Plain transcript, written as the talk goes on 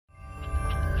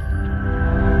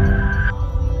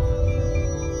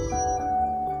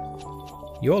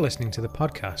You're listening to the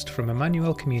podcast from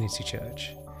Emmanuel Community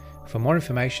Church. For more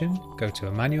information, go to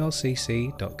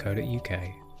emmanuelcc.co.uk.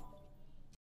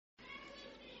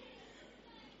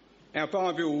 Our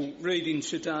Bible reading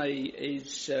today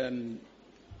is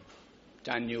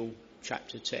Daniel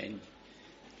chapter 10.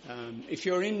 If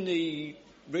you're in the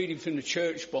reading from the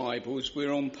church Bibles,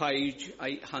 we're on page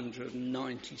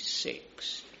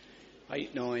 896.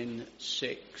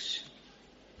 896.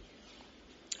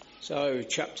 So,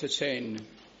 chapter 10.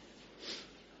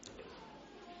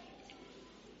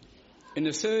 In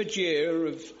the third year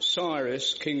of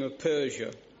Cyrus, king of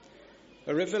Persia,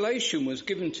 a revelation was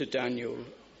given to Daniel,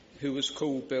 who was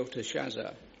called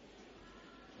Belteshazzar.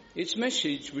 Its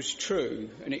message was true,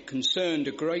 and it concerned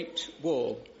a great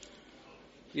war.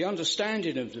 The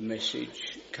understanding of the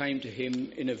message came to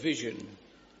him in a vision.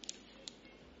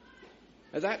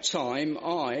 At that time,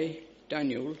 I,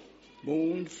 Daniel,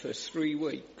 mourned for 3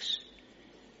 weeks.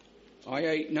 I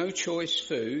ate no choice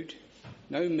food,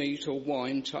 no meat or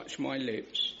wine touched my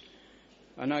lips,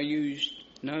 and I used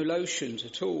no lotions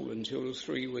at all until the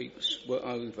 3 weeks were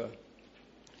over.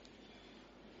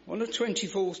 On the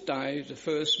 24th day of the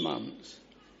first month,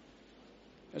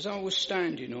 as I was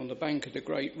standing on the bank of the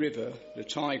great river, the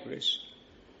Tigris,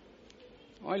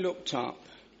 I looked up,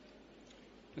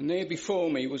 and there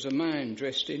before me was a man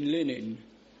dressed in linen,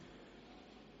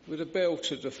 with a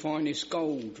belt of the finest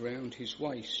gold round his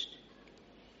waist.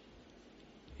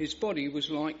 His body was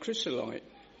like chrysolite,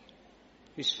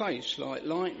 his face like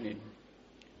lightning,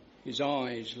 his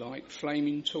eyes like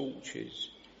flaming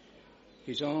torches,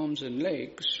 his arms and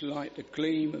legs like the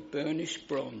gleam of burnished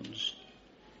bronze,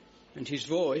 and his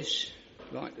voice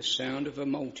like the sound of a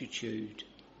multitude.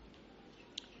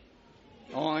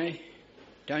 I,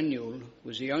 Daniel,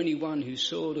 was the only one who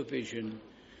saw the vision.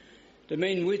 The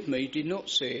men with me did not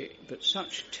see it, but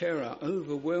such terror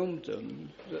overwhelmed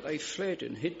them that they fled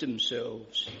and hid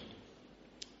themselves.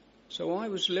 So I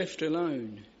was left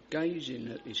alone, gazing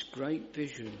at this great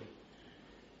vision.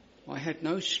 I had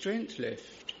no strength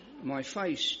left. My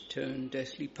face turned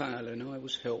deathly pale, and I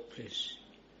was helpless.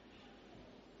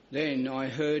 Then I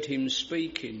heard him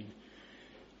speaking,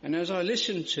 and as I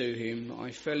listened to him,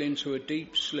 I fell into a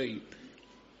deep sleep,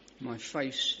 my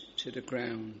face to the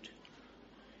ground.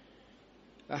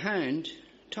 A hand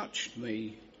touched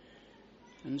me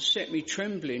and set me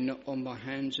trembling on my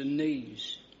hands and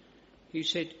knees. He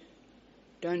said,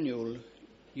 Daniel,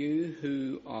 you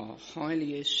who are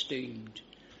highly esteemed,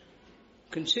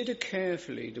 consider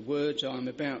carefully the words I am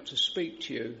about to speak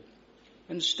to you,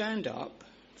 and stand up,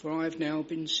 for I have now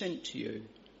been sent to you.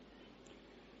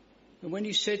 And when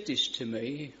he said this to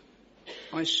me,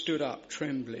 I stood up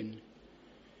trembling.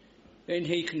 Then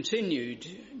he continued,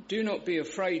 do not be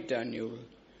afraid, Daniel.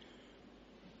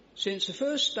 Since the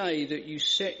first day that you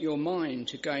set your mind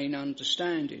to gain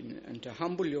understanding and to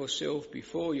humble yourself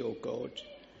before your God,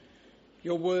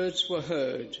 your words were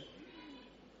heard,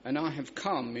 and I have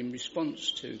come in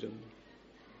response to them.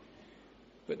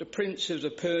 But the prince of the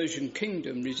Persian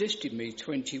kingdom resisted me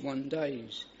 21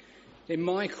 days. Then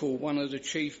Michael, one of the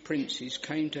chief princes,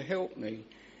 came to help me,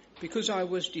 because I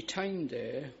was detained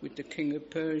there with the king of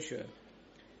Persia.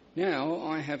 Now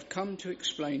I have come to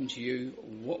explain to you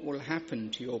what will happen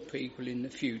to your people in the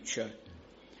future,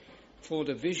 for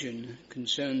the vision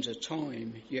concerns a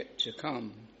time yet to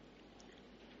come.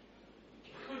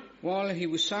 While he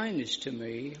was saying this to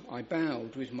me, I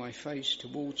bowed with my face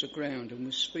towards the ground and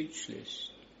was speechless.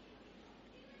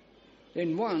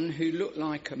 Then one who looked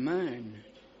like a man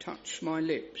touched my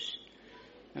lips,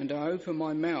 and I opened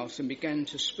my mouth and began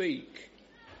to speak.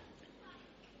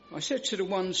 I said to the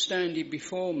one standing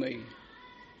before me,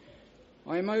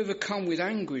 I am overcome with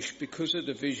anguish because of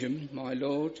the vision, my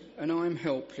Lord, and I am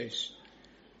helpless.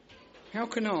 How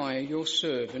can I, your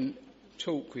servant,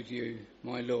 talk with you,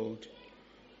 my Lord?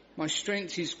 My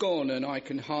strength is gone and I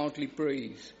can hardly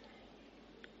breathe.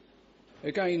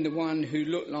 Again, the one who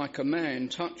looked like a man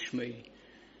touched me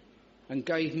and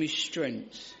gave me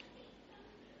strength.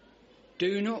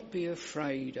 Do not be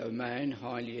afraid, O man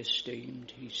highly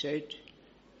esteemed, he said.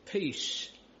 Peace.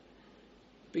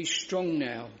 Be strong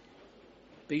now.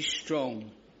 Be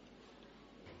strong.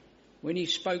 When he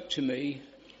spoke to me,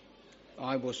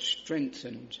 I was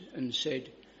strengthened and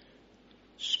said,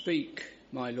 Speak,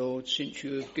 my Lord, since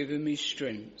you have given me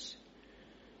strength.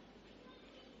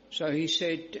 So he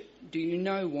said, Do you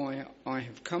know why I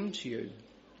have come to you?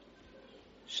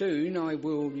 Soon I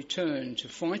will return to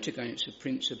fight against the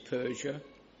prince of Persia,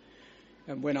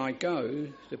 and when I go,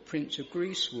 the prince of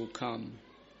Greece will come.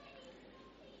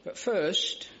 But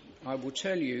first, I will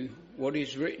tell you what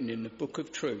is written in the book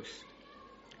of truth.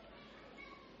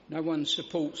 No one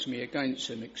supports me against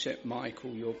them except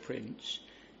Michael, your prince.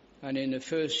 And in the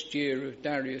first year of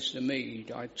Darius the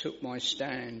Mede, I took my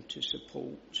stand to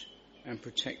support and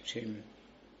protect him.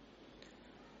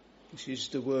 This is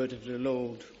the word of the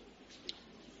Lord.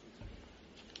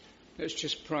 Let's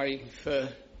just pray for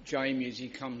Jamie as he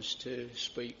comes to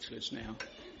speak to us now.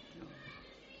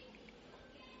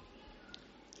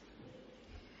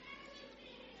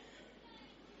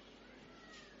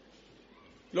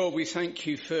 Lord, we thank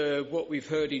you for what we've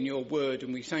heard in your word,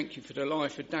 and we thank you for the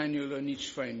life of Daniel and his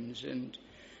friends. And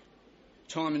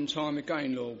time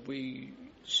again, Lord, we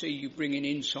see you bringing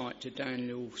insight to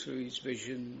Daniel through his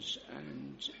visions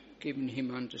and giving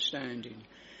him understanding.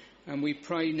 And we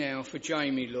pray now for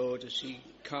Jamie, Lord, as he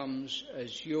comes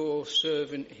as your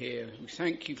servant here. We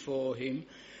thank you for him.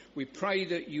 We pray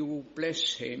that you will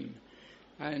bless him.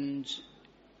 And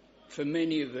for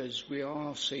many of us, we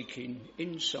are seeking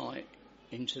insight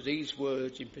into these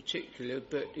words in particular,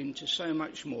 but into so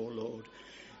much more, Lord.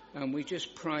 And we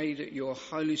just pray that your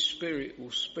Holy Spirit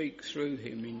will speak through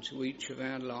him into each of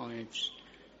our lives,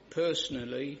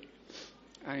 personally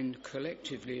and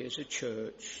collectively as a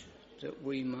church, that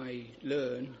we may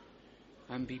learn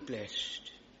and be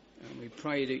blessed. And we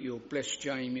pray that you'll bless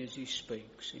Jamie as he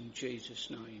speaks. In Jesus'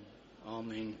 name,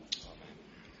 amen.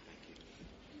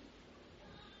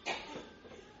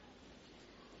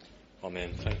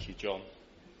 Amen. Thank you, John,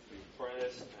 for your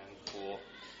prayers and for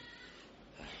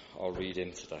our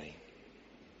reading today.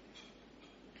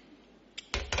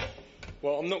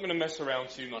 Well, I'm not going to mess around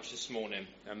too much this morning,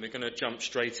 and we're going to jump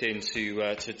straight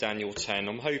into to Daniel 10.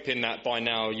 I'm hoping that by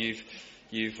now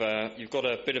you've got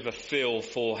a bit of a feel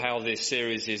for how this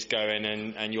series is going,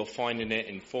 and you're finding it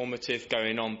informative,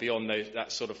 going on beyond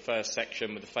that sort of first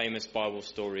section with the famous Bible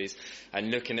stories,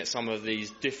 and looking at some of these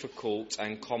difficult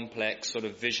and complex sort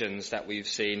of visions that we've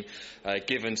seen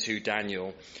given to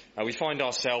Daniel. We find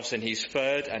ourselves in his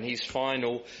third and his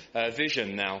final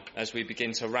vision now as we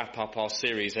begin to wrap up our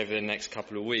series over the next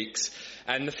couple of weeks.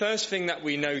 And the first thing that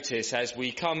we notice as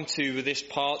we come to this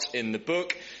part in the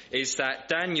book is that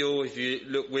Daniel, if you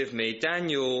look with me,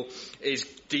 Daniel is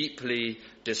deeply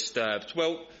disturbed.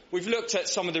 Well, we've looked at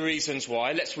some of the reasons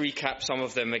why. Let's recap some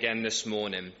of them again this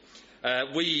morning.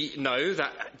 We know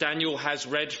that Daniel has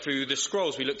read through the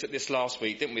scrolls. We looked at this last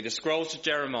week, didn't we? The scrolls of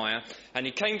Jeremiah. And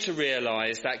he came to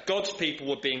realise that God's people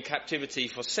would be in captivity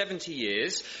for 70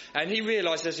 years. And he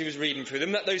realised as he was reading through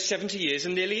them that those 70 years are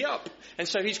nearly up. And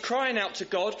so he's crying out to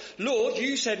God, Lord,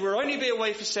 you said we'll only be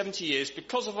away for 70 years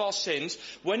because of our sins.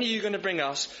 When are you going to bring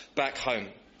us back home?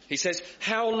 He says,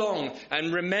 how long?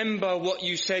 And remember what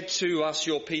you said to us,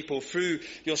 your people, through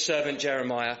your servant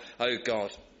Jeremiah, O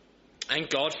God. And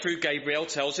God, through Gabriel,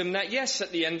 tells him that, yes,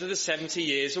 at the end of the 70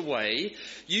 years away,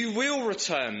 you will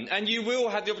return and you will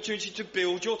have the opportunity to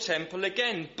build your temple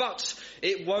again, but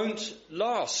it won't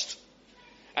last.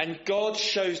 And God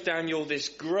shows Daniel this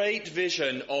great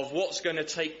vision of what's going to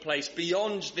take place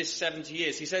beyond this 70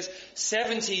 years. He says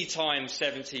 70 times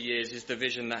 70 years is the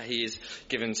vision that he is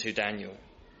given to Daniel.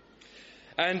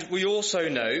 And we also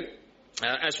know,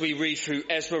 as we read through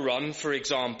Ezra 1, for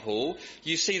example,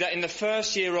 you see that in the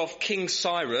first year of King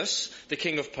Cyrus, the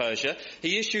king of Persia,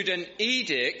 he issued an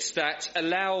edict that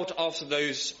allowed, after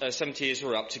those 70 years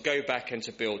were up, to go back and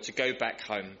to build, to go back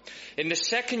home. In the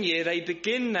second year, they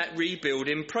begin that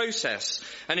rebuilding process.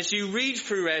 And as you read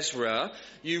through Ezra,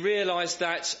 you realise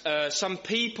that some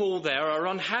people there are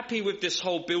unhappy with this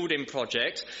whole building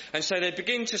project, and so they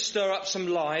begin to stir up some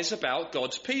lies about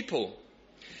God's people.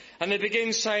 And they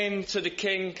begin saying to the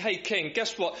king, hey king,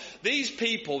 guess what? These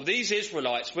people, these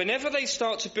Israelites, whenever they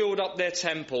start to build up their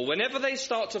temple, whenever they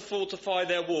start to fortify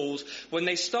their walls, when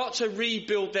they start to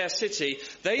rebuild their city,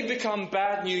 they become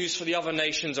bad news for the other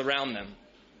nations around them.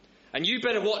 And you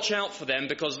better watch out for them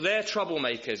because they're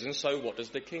troublemakers. And so what does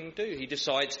the king do? He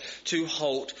decides to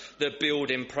halt the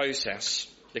building process.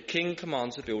 The king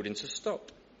commands the building to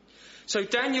stop. So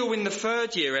Daniel, in the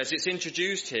third year, as it's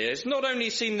introduced here, has not only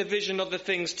seen the vision of the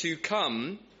things to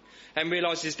come and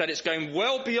realises that it's going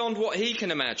well beyond what he can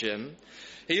imagine,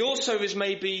 he also is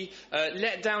maybe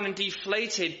let down and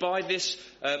deflated by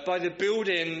the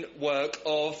building work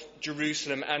of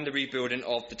Jerusalem and the rebuilding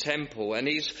of the temple. And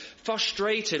he's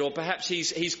frustrated, or perhaps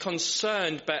he's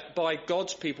concerned by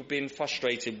God's people being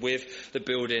frustrated with the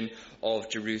building of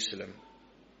Jerusalem.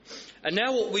 And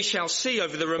now what we shall see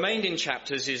over the remaining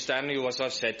chapters is Daniel, as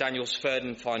I've said, Daniel's third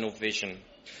and final vision.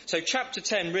 So chapter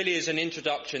 10 really is an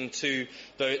introduction to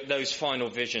those final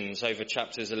visions over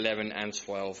chapters 11 and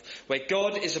 12, where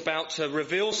God is about to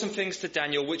reveal some things to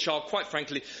Daniel which are, quite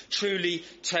frankly, truly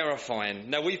terrifying.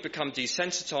 Now, we've become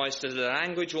desensitized to the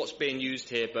language, what's being used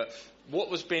here, but what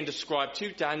was being described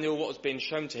to Daniel, what was being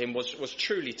shown to him was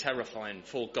truly terrifying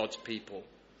for God's people.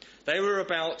 They were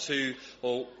about to,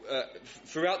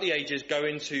 throughout the ages, go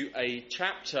into a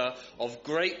chapter of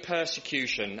great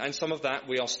persecution, and some of that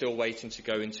we are still waiting to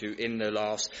go into in the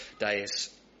last days.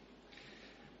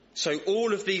 So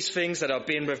all of these things that are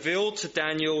being revealed to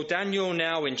Daniel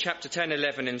now in chapter 10,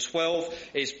 11 and 12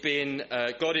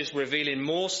 God is revealing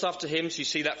more stuff to him. So you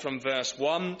see that from verse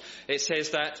 1. It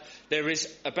says that there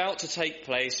is about to take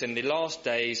place in the last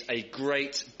days a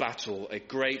great battle, a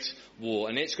great war,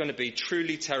 and it's going to be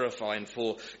truly terrifying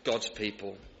for God's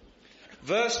people.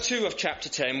 Verse 2 of chapter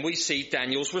 10, we see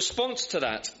Daniel's response to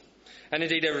that, and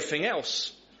indeed everything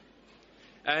else.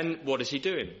 And what is he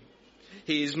doing?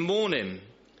 He is mourning.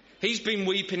 He's been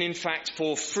weeping, in fact,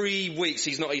 for 3 weeks.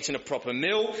 He's not eaten a proper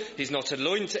meal. He's not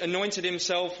anointed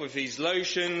himself with these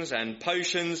lotions and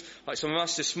potions like some of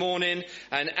us this morning.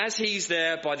 And as he's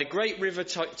there by the great river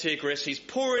Tigris, he's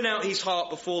pouring out his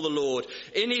heart before the Lord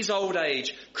in his old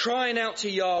age, crying out to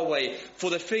Yahweh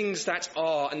for the things that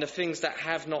are and the things that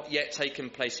have not yet taken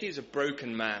place. He is a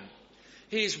broken man.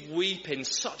 He is weeping,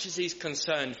 such as he's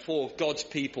concerned for God's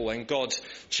people and God's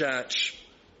church.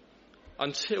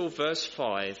 Until verse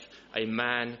 5, a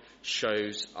man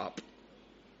shows up.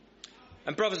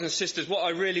 And brothers and sisters, what I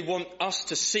really want us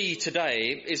to see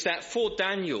today is that for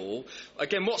Daniel,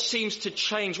 again, what seems to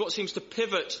change, what seems to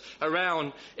pivot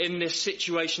around in this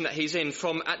situation that he's in,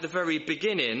 from at the very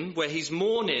beginning, where he's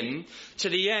mourning, to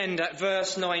the end at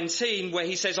verse 19, where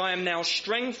he says, I am now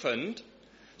strengthened.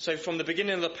 So from the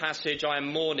beginning of the passage, I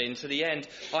am mourning, to the end,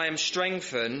 I am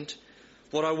strengthened.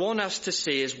 What I want us to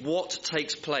see is what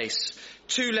takes place.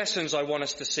 2 lessons I want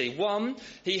us to see. 1,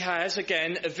 he has,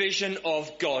 again, a vision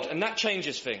of God, and that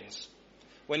changes things.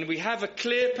 When we have a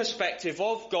clear perspective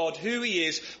of God, who he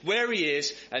is, where he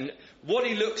is, and what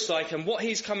he looks like, and what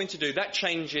he's coming to do, that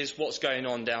changes what's going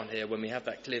on down here when we have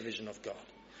that clear vision of God.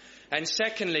 And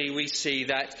secondly, we see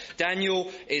that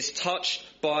Daniel is touched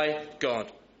by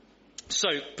God. So,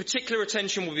 particular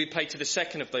attention will be paid to the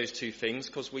second of those 2 things,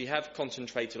 because we have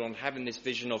concentrated on having this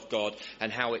vision of God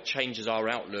and how it changes our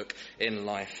outlook in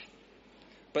life.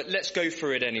 But let's go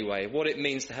through it anyway, what it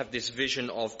means to have this vision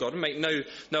of God. And make no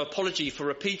apology for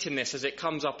repeating this as it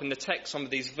comes up in the text, some of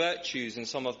these virtues and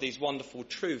some of these wonderful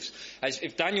truths. As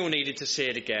if Daniel needed to see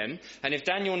it again, and if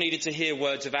Daniel needed to hear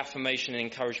words of affirmation and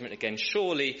encouragement again,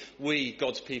 surely we,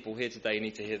 God's people here today,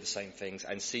 need to hear the same things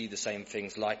and see the same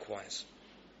things likewise.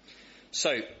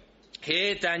 So,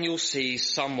 here Daniel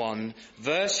sees someone,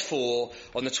 verse 4,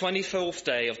 on the 24th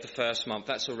day of the first month,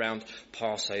 that's around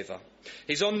Passover.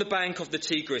 He's on the bank of the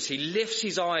Tigris. He lifts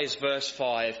his eyes, verse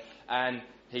 5, and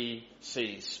he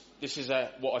sees. This is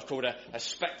what I've called a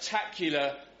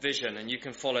spectacular vision, and you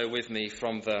can follow with me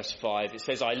from verse 5. It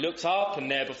says, I looked up, and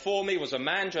there before me was a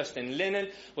man dressed in linen,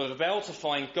 with a belt of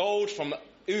fine gold from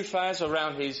Uphaz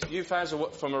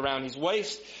from around his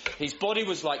waist. His body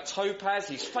was like topaz,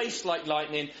 his face like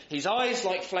lightning, his eyes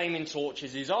like flaming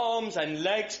torches, his arms and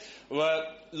legs were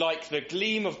like the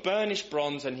gleam of burnished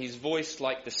bronze, and his voice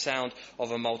like the sound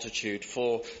of a multitude,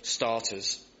 for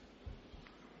starters.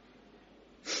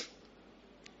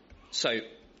 So,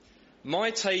 my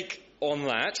take on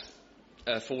that,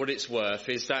 for what it's worth,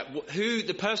 is that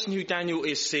the person who Daniel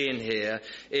is seeing here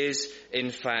is,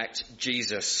 in fact,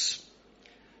 Jesus.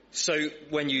 So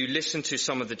when you listen to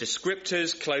some of the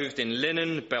descriptors, clothed in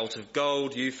linen, belt of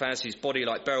gold, Uphaz, his body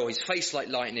like beryl, his face like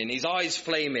lightning, his eyes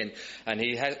flaming, and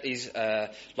he's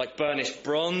like burnished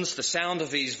bronze, the sound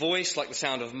of his voice like the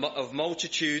sound of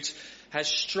multitudes, has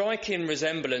striking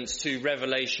resemblance to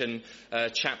Revelation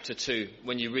chapter 2,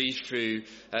 when you read through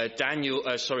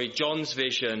John's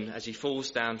vision as he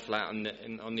falls down flat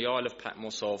on the Isle of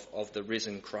Patmos of the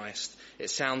risen Christ. It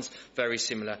sounds very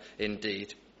similar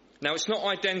indeed. Now, it's not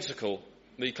identical.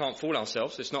 We can't fool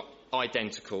ourselves. It's not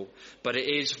identical, but it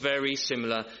is very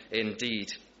similar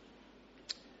indeed.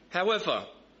 However,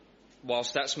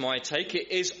 whilst that's my take,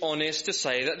 it is honest to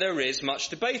say that there is much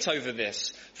debate over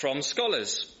this from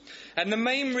scholars. And the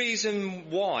main reason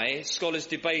why scholars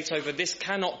debate over this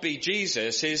cannot be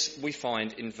Jesus is we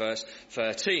find in verse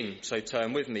 13. So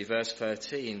turn with me, verse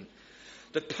 13.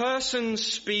 The person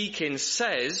speaking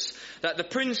says that the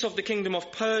prince of the kingdom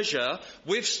of Persia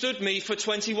withstood me for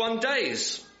 21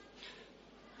 days.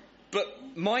 But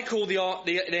Michael, the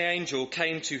angel,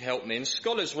 came to help me, and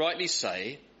scholars rightly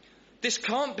say, this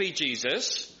can't be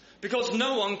Jesus, Because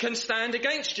no one can stand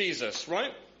against Jesus,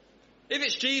 right? If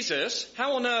it's Jesus,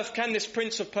 how on earth can this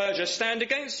Prince of Persia stand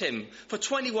against him for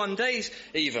 21 days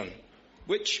even?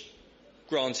 Which,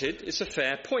 granted, is a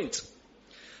fair point.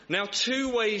 Now,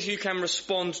 two ways you can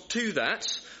respond to that.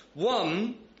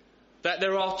 One, that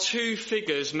there are two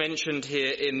figures mentioned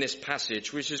here in this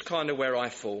passage, which is kind of where I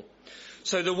fall.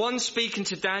 So the one speaking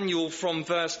to Daniel from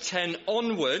verse 10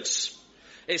 onwards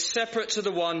is separate to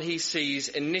the one he sees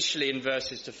initially in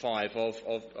verses to 5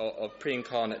 of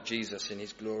pre-incarnate Jesus in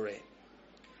his glory.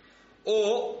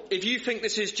 Or, if you think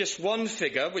this is just one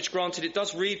figure, which granted it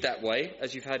does read that way,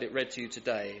 as you've had it read to you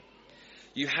today,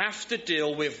 you have to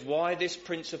deal with why this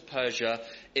Prince of Persia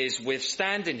is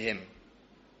withstanding him.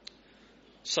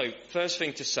 So, first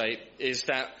thing to say is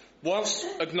that whilst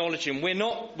acknowledging we're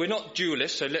not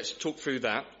dualists, so let's talk through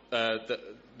that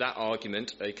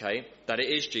argument, okay, that it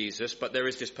is Jesus, but there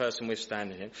is this person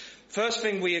withstanding him. First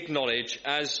thing we acknowledge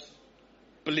as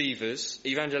believers,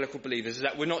 evangelical believers, is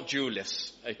that we're not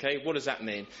dualists, okay? What does that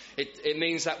mean? It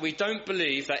means that we don't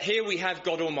believe that here we have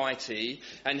God Almighty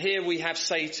and here we have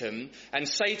Satan, and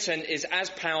Satan is as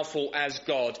powerful as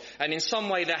God, and in some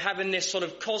way they're having this sort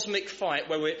of cosmic fight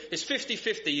where it's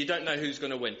 50-50, you don't know who's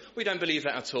going to win. We don't believe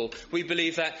that at all. We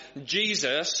believe that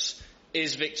Jesus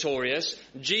is victorious.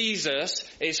 Jesus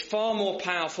is far more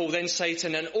powerful than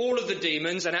Satan and all of the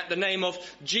demons, and at the name of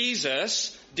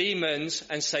Jesus, demons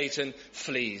and Satan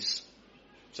flees.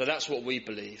 So that's what we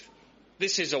believe.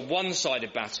 This is a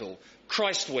one-sided battle.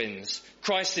 Christ wins.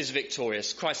 Christ is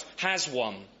victorious. Christ has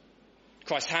won.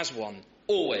 Christ has won.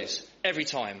 Always. Every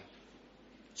time.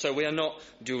 So we are not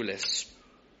dualists.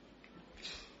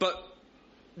 But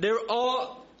there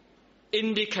are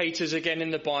indicators again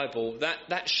in the Bible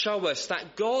that show us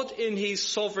that God in his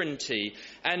sovereignty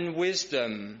and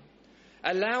wisdom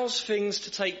allows things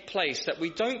to take place that we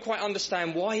don't quite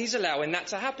understand why he's allowing that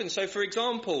to happen. So for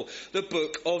example, the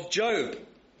book of Job.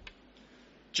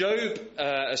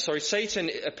 Satan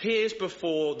appears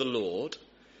before the Lord,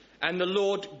 and the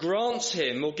Lord grants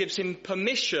him or gives him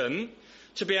permission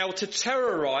to be able to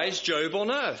terrorize Job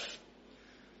on earth.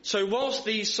 So whilst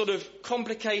these sort of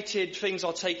complicated things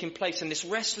are taking place and this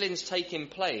wrestling's taking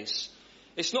place,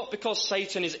 it's not because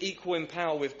Satan is equal in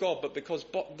power with God, but because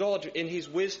God in his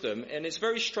wisdom, and it's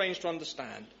very strange to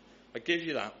understand, I give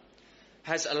you that,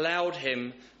 has allowed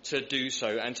him to do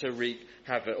so and to wreak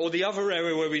havoc. Or the other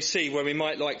area where we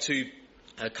might like to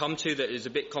come to that is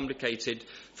a bit complicated,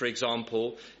 for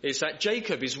example, is that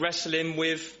Jacob is wrestling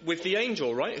with the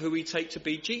angel, right, who we take to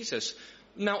be Jesus.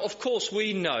 Now, of course,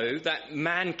 we know that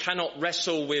man cannot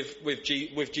wrestle with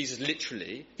Jesus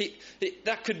literally.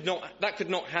 That could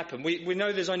not happen. We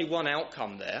know there's only one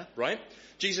outcome there, right?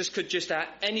 Jesus could just at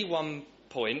any one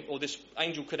point, or this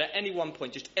angel could at any one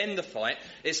point just end the fight.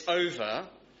 It's over.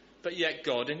 But yet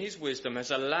God, in his wisdom,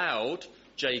 has allowed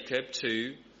Jacob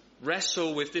to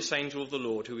wrestle with this angel of the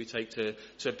Lord who we take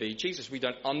to be Jesus. We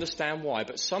don't understand why,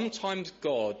 but sometimes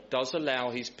God does allow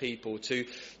his people to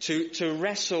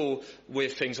wrestle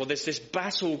with things, or there's this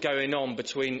battle going on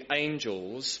between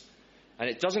angels, and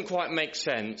it doesn't quite make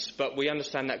sense, but we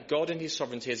understand that God in his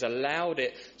sovereignty has allowed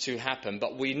it to happen.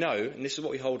 But we know, and this is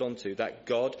what we hold on to, that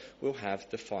God will have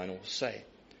the final say.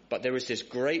 But there is this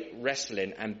great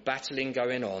wrestling and battling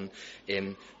going on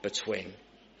in between.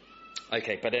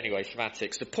 Okay, but anyway,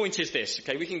 fanatics. The point is this.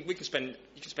 Okay, you can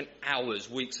spend hours,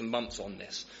 weeks, and months on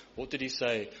this. What did he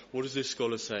say? What does this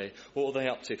scholar say? What are they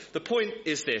up to? The point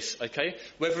is this. Okay,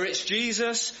 whether it's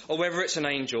Jesus or whether it's an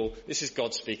angel, this is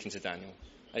God speaking to Daniel.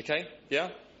 Okay, yeah,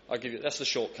 I'll give you. That's the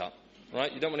shortcut,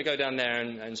 right? You don't want to go down there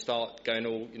and start going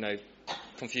all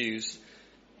confused.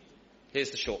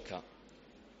 Here's the shortcut.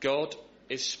 God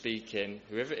is speaking.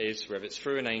 Whoever it is, whether it's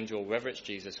through an angel, whether it's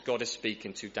Jesus, God is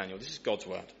speaking to Daniel. This is God's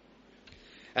word.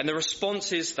 And the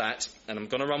response is that, and I'm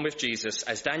going to run with Jesus,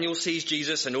 as Daniel sees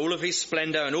Jesus and all of his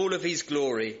splendor and all of his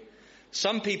glory,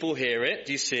 some people hear it,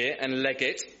 do you see it, and leg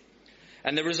it.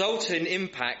 And the resulting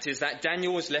impact is that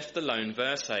Daniel was left alone,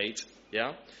 verse 8,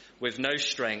 with no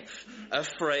strength,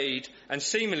 afraid, and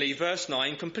seemingly, verse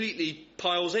 9, completely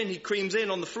piles in, he creams in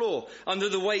on the floor, under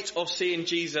the weight of seeing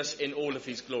Jesus in all of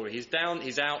his glory. He's down,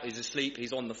 he's out, he's asleep,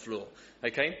 he's on the floor.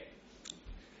 Okay?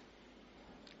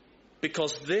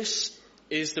 Because this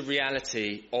is the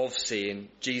reality of seeing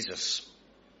Jesus.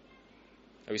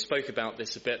 We spoke about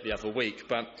this a bit the other week,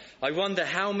 but I wonder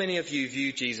how many of you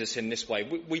view Jesus in this way.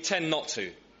 We tend not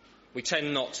to. We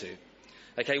tend not to.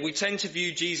 Okay, we tend to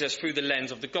view Jesus through the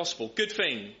lens of the gospel. Good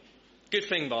thing. Good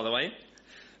thing, by the way.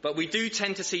 But we do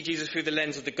tend to see Jesus through the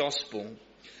lens of the gospel.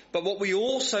 But what we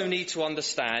also need to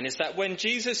understand is that when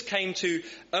Jesus came to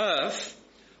earth,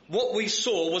 what we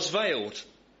saw was veiled.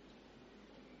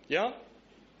 Yeah?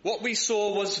 What we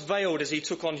saw was veiled as he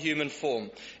took on human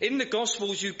form. In the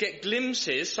Gospels you get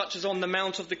glimpses, such as on the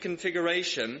Mount of the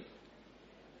Configuration.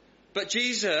 But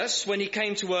Jesus, when he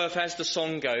came to earth, as the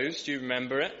song goes, do you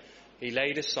remember it? He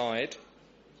laid aside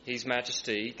his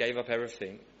majesty, gave up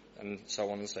everything, and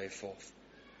so on and so forth.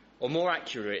 Or more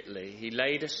accurately, he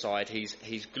laid aside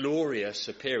his glorious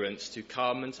appearance to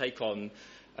come and take on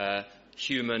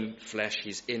human flesh,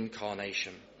 his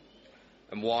incarnation.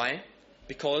 And why?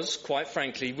 Because, quite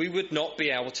frankly, we would not be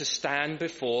able to stand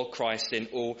before Christ in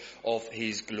all of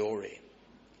his glory.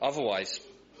 Otherwise.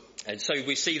 And so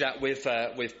we see that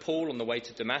with Paul on the way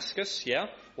to Damascus, yeah?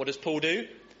 What does Paul do?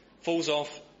 Falls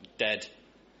off, dead.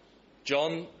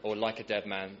 John, or like a dead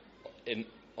man,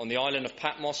 on the island of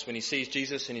Patmos, when he sees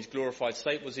Jesus in his glorified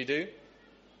state, what does he do?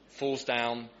 Falls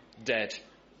down, dead.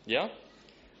 Yeah?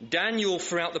 Daniel,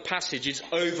 throughout the passage, is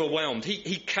overwhelmed.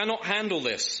 He cannot handle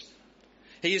this.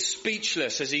 He is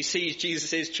speechless as he sees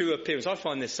Jesus' true appearance. I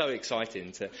find this so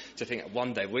exciting to think that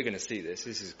one day we're going to see this.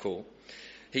 This is cool.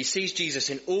 He sees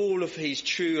Jesus in all of his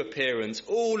true appearance,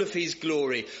 all of his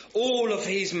glory, all of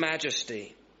his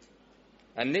majesty.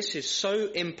 And this is so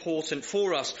important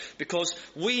for us because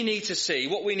what we need to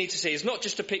see is not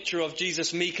just a picture of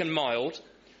Jesus meek and mild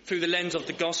through the lens of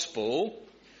the gospel,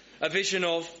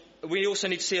 we also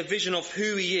need to see a vision of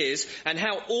who he is and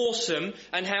how awesome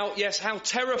and how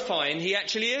terrifying he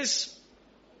actually is.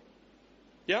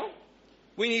 Yeah?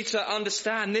 We need to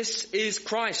understand this is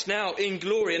Christ now in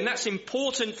glory, and that's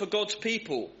important for God's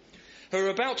people who are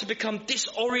about to become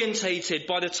disorientated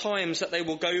by the times that they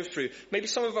will go through. Maybe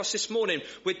some of us this morning,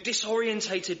 we're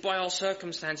disorientated by our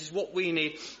circumstances. What we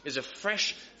need is a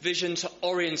fresh vision to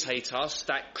orientate us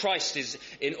that Christ is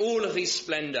in all of his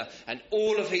splendour and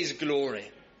all of his glory.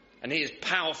 And he is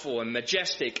powerful and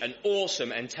majestic and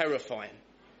awesome and terrifying.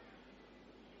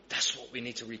 That's what we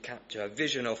need to recapture, a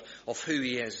vision of who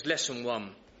he is. Lesson 1,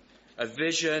 a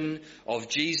vision of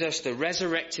Jesus, the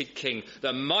resurrected King,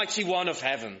 the mighty one of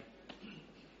heaven.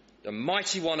 The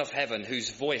mighty one of heaven,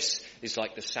 whose voice is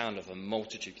like the sound of a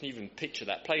multitude. Can you even picture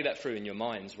that? Play that through in your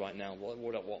minds right now.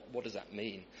 What does that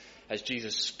mean? As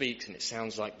Jesus speaks and it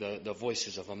sounds like the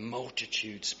voices of a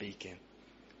multitude speaking.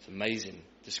 It's amazing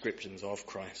descriptions of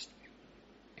Christ.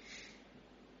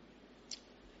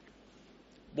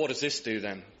 What does this do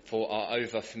then for our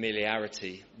over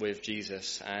familiarity with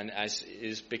Jesus and as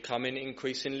is becoming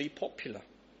increasingly popular?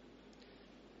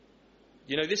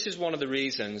 You know, this is one of the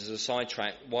reasons, as a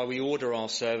sidetrack, why we order our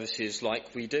services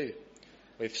like we do,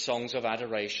 with songs of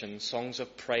adoration, songs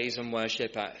of praise and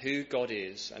worship at who God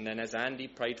is. And then as Andy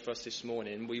prayed for us this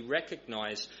morning, we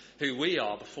recognise who we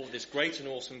are before this great and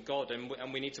awesome God,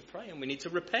 and we need to pray and we need to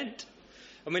repent.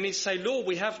 And we need to say, Lord,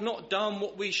 we have not done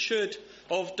what we should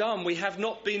have done. We have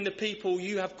not been the people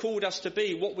you have called us to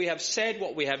be. What we have said,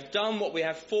 what we have done, what we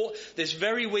have thought this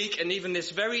very week and even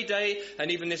this very day and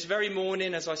even this very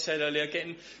morning, as I said earlier,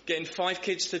 getting 5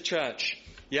 kids to church.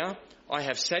 Yeah? I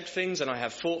have said things and I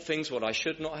have thought things what I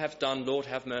should not have done. Lord,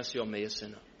 have mercy on me, a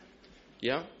sinner.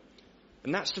 Yeah?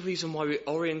 And that's the reason why we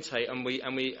orientate and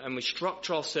we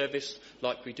structure our service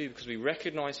like we do, because we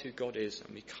recognise who God is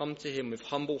and we come to him with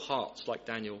humble hearts like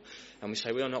Daniel and we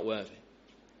say we are not worthy.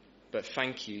 But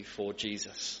thank you for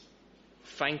Jesus.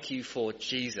 Thank you for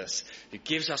Jesus who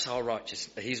gives us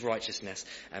his righteousness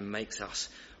and makes us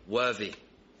worthy.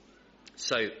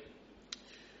 So,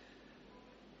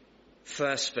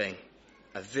 first thing,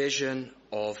 a vision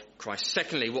of Christ.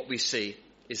 Secondly, what we see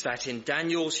is that in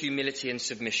Daniel's humility and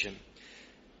submission,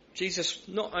 Jesus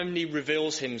not only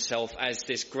reveals himself as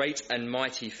this great and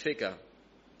mighty figure,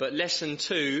 but lesson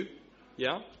 2,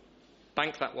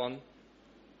 bank that one,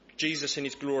 Jesus in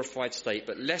his glorified state,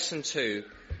 but lesson 2,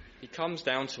 he comes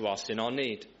down to us in our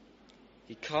need.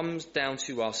 He comes down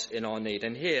to us in our need.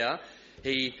 And here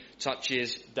he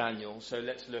touches Daniel. So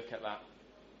let's look at that.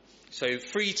 So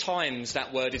 3 times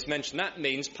that word is mentioned. That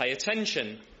means pay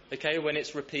attention. Okay, when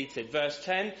it's repeated. Verse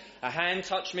 10, a hand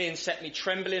touched me and set me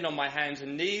trembling on my hands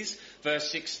and knees.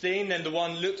 Verse 16, then the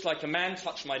one looked like a man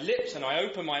touched my lips and I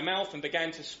opened my mouth and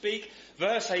began to speak.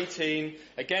 Verse 18,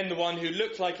 again the one who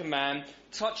looked like a man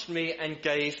touched me and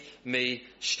gave me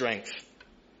strength.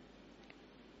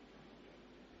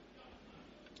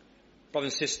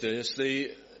 Brothers and sisters,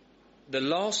 the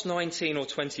last 19 or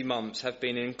 20 months have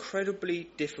been an incredibly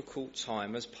difficult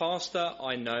time. As pastor,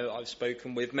 I know I've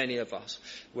spoken with many of us,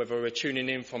 whether we're tuning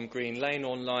in from Green Lane,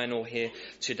 online or here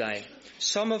today.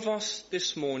 Some of us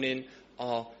this morning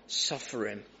are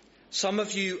suffering. Some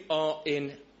of you are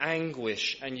in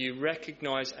anguish and you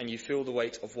recognise and you feel the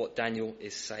weight of what Daniel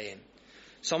is saying.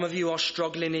 Some of you are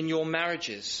struggling in your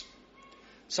marriages.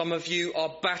 Some of you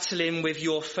are battling with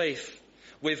your faith.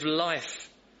 with life.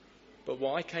 But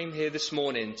what I came here this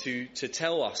morning to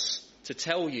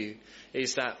tell you,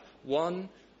 is that one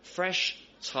fresh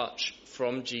touch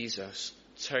from Jesus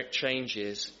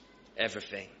changes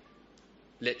everything.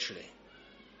 Literally.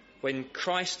 When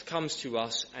Christ comes to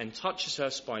us and touches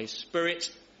us by His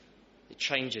Spirit, it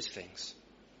changes things.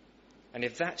 And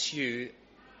if that's you,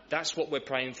 that's what we're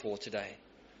praying for today.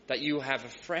 That you have a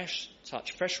fresh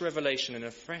touch, fresh revelation and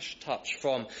a fresh touch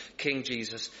from King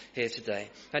Jesus here today.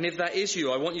 And if that is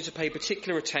you, I want you to pay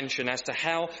particular attention as to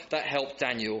how that helped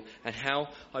Daniel and how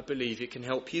I believe it can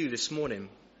help you this morning.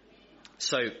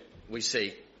 So we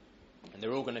see, and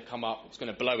they're all going to come up, it's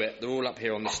going to blow it, they're all up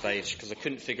here on the stage because I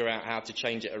couldn't figure out how to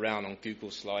change it around on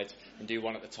Google Slides and do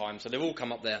one at a time. So they've all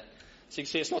come up there. So you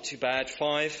can see it's not too bad.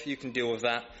 5, you can deal with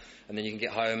that. And then you can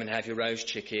get home and have your roast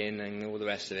chicken and all the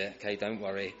rest of it. Okay, don't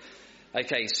worry.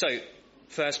 Okay, so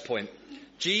first point.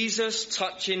 Jesus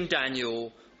touching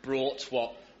Daniel brought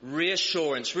what?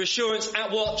 Reassurance. Reassurance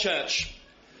at what, church?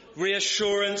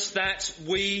 Reassurance that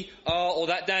we are, or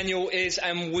that Daniel is,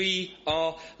 and we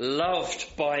are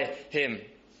loved by him.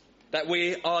 That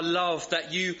we are loved,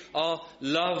 that you are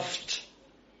loved.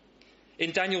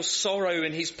 In Daniel's sorrow,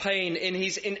 in his pain, in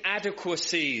his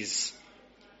inadequacies,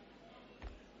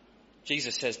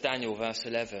 Jesus says, Daniel, verse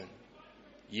 11,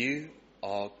 you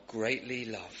are greatly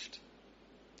loved.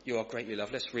 You are greatly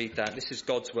loved. Let's read that. This is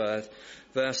God's word.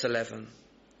 Verse 11.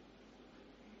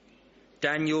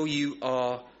 Daniel, you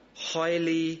are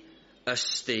highly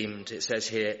esteemed, it says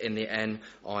here in the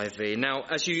NIV. Now,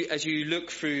 as you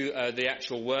look through the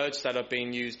actual words that are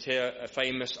being used here, a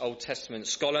famous Old Testament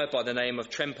scholar by the name of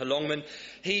Tremper Longman,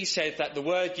 he said that the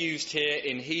word used here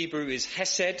in Hebrew is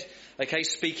hesed, okay,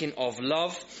 speaking of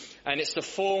love, and it's the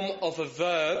form of a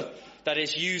verb that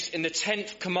is used in the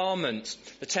 10th commandment.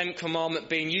 The 10th commandment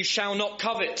being, you shall not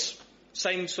covet.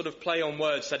 Same sort of play on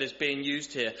words that is being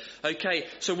used here. Okay,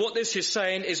 so what this is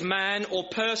saying is man or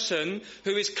person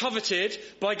who is coveted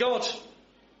by God.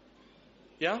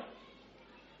 Yeah?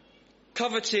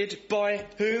 Coveted by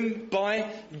whom?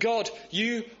 By God.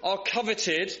 You are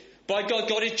coveted by God.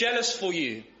 God is jealous for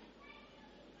you.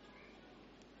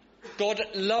 God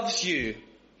loves you.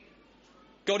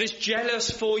 God is jealous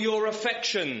for your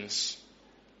affections.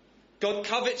 God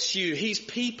covets you, his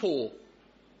people.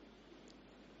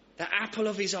 The apple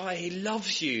of his eye, he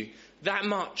loves you that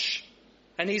much.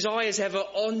 And his eye is ever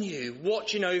on you,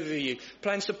 watching over you,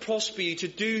 plans to prosper you, to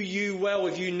do you well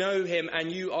if you know him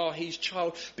and you are his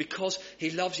child because he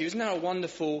loves you. Isn't that a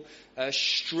wonderful,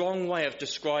 strong way of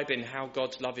describing how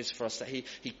God's love is for us? That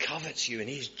he covets you and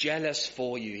he's jealous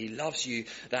for you. He loves you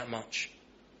that much.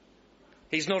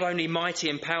 He's not only mighty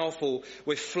and powerful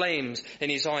with flames in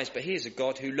his eyes, but he is a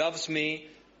God who loves me,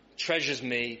 treasures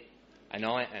me, and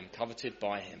I am coveted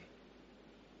by him.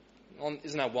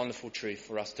 Isn't that a wonderful truth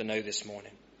for us to know this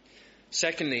morning?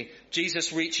 Secondly,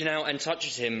 Jesus reaching out and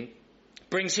touches him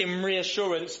brings him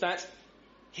reassurance that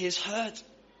he is heard.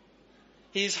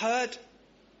 He is heard.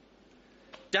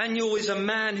 Daniel is a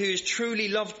man who is truly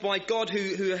loved by God,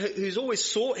 who's always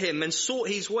sought him and sought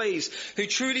his ways, who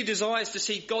truly desires to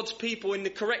see God's people in the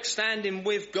correct standing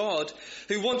with God,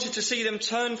 who wanted to see them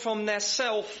turn from their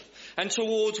self and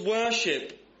towards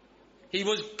worship. He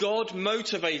was God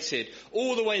motivated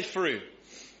all the way through.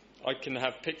 I can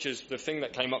have pictures. The thing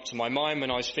that came up to my mind when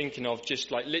I was thinking of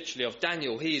just like literally of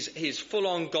Daniel, he is full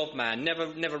on God man,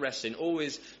 never resting,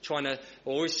 always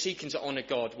seeking to honour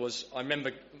God. I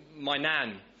remember my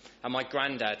nan and my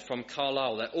granddad from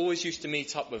Carlisle, they always used to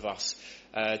meet up with us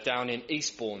down in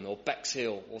Eastbourne or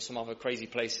Bexhill or some other crazy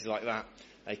places like that.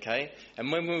 Okay,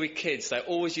 and when we were kids, they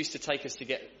always used to take us to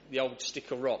get the old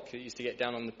stick of rock that used to get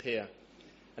down on the pier.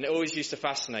 And it always used to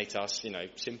fascinate us,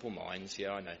 simple minds,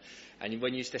 yeah, I know. And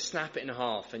when you used to snap it in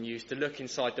half and you used to look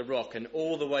inside the rock and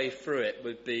all the way through it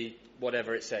would be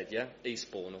whatever it said, yeah?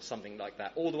 Eastbourne or something like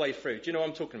that, all the way through. Do you know what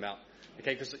I'm talking about?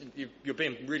 Okay, because you're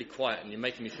being really quiet and you're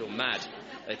making me feel mad,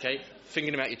 okay?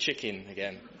 Thinking about your chicken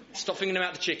again. Stop thinking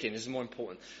about the chicken, this is more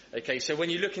important. Okay, so when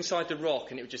you look inside the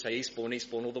rock and it would just say Eastbourne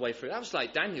all the way through, that was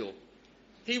like Daniel.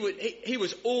 He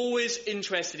was always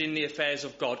interested in the affairs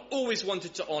of God, always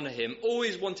wanted to honour him,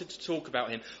 always wanted to talk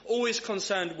about him, always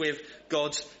concerned with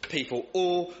God's people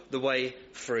all the way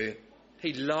through.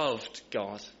 He loved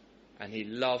God and he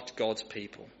loved God's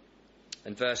people.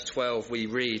 In verse 12 we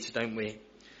read, don't we?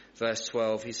 Verse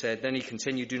 12, he said, then he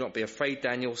continued, do not be afraid,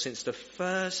 Daniel, since the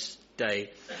first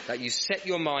day that you set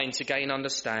your mind to gain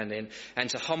understanding and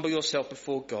to humble yourself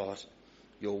before God,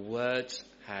 your words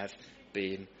have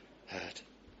been heard.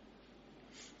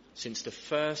 Since the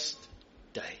first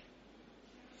day.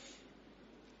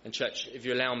 And church, if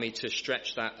you allow me to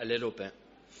stretch that a little bit.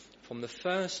 From the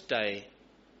first day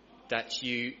that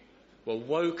you were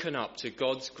woken up to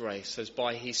God's grace as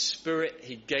by his Spirit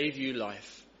he gave you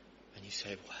life. And you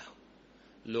say, wow,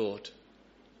 Lord,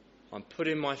 I'm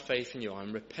putting my faith in you.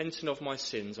 I'm repenting of my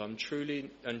sins. I'm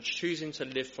choosing to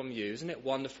live from you. Isn't it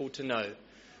wonderful to know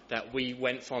that we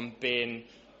went from being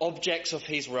objects of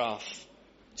his wrath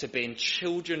to being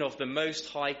children of the Most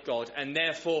High God, and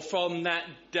therefore from that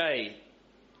day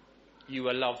you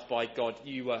were loved by God,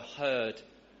 you were heard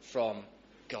from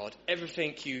God.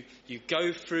 Everything you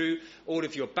go through, all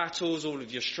of your battles, all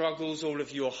of your struggles, all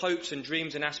of your hopes and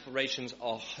dreams and aspirations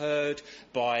are heard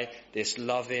by this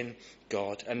loving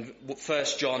God. And 1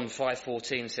 John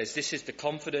 5:14 says, this is the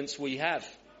confidence we have.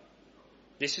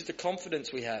 This is the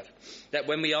confidence we have, that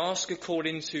when we ask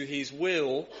according to his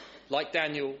will, like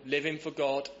Daniel, living for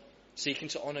God, seeking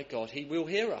to honour God, he will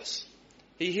hear us.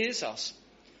 He hears us.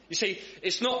 You see,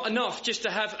 it's not enough just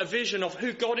to have a vision of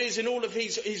who God is in all of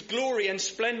his glory and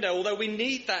splendour, although we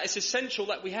need that. It's essential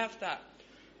that we have that.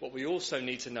 What we also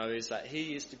need to know is that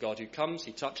he is the God who comes,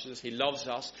 he touches us, he loves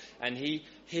us, and he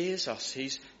hears us,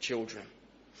 his children.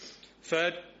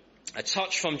 Third, a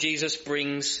touch from Jesus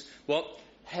brings what?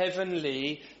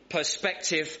 Heavenly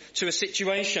perspective to a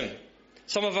situation.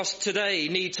 Some of us today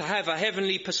need to have a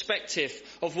heavenly perspective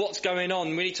of what's going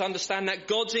on. We need to understand that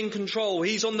God's in control.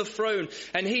 He's on the throne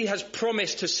and he has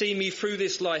promised to see me through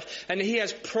this life. And he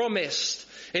has promised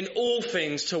in all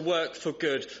things to work for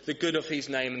good, the good of his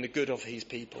name and the good of his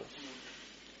people.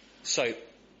 So,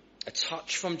 a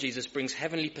touch from Jesus brings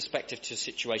heavenly perspective to a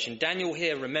situation. Daniel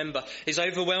here, remember, is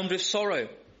overwhelmed with sorrow.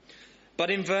 But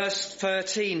in verse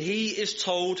 13, he is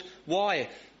told why.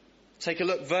 Take a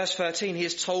look, verse 13, he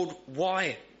is told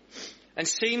why. And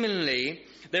seemingly,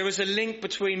 there is a link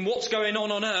between what's going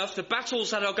on earth, the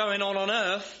battles that are going on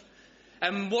earth,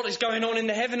 and what is going on in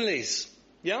the heavenlies.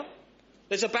 Yeah?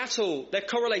 There's a battle, they're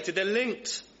correlated, they're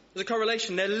linked. There's a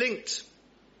correlation, they're linked.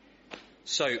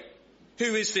 So,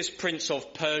 who is this Prince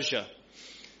of Persia?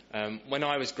 When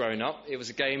I was growing up, it was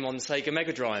a game on Sega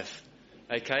Mega Drive.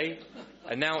 Okay?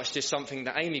 And now it's just something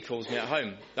that Amy calls me at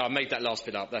home. I made that last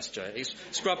bit up, that's Joe.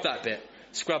 Scrub that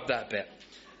bit.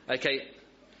 Okay.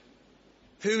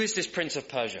 Who is this Prince of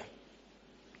Persia?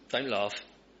 Don't laugh.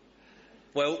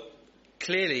 Well,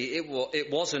 clearly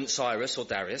it wasn't Cyrus or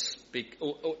Darius,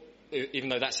 even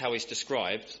though that's how he's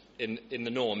described in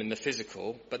the norm, in the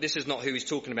physical. But this is not who he's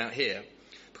talking about here.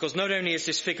 Because not only is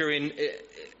this figure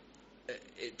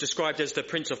described as the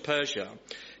Prince of Persia,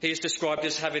 he is described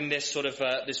as having this sort of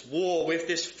this war with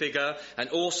this figure and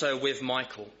also with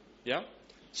Michael. Yeah?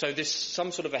 So this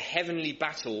some sort of a heavenly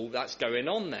battle that's going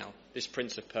on now, this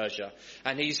Prince of Persia.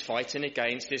 And he's fighting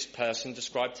against this person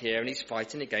described here, and he's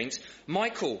fighting against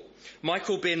Michael.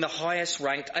 Michael being the highest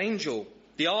ranked angel.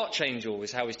 The archangel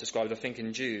is how he's described, I think,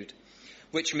 in Jude,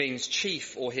 which means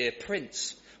chief, or here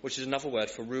prince, which is another word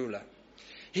for ruler.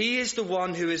 He is the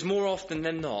one who is more often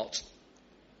than not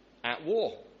at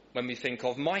war when we think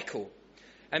of Michael.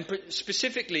 And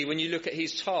specifically when you look at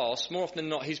his task, more often than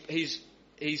not, he's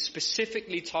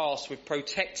specifically tasked with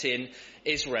protecting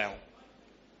Israel,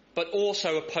 but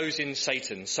also opposing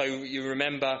Satan. So you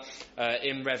remember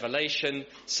in Revelation,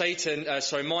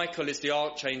 Michael is the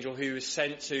archangel who is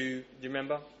sent to, do you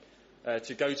remember?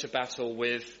 To go to battle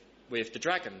with the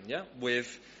dragon, yeah?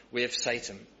 With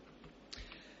Satan.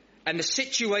 And the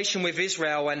situation with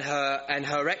Israel and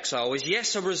her exile is,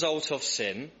 yes, a result of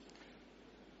sin.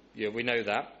 Yeah, we know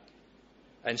that.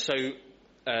 And so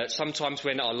sometimes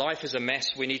when our life is a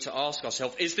mess, we need to ask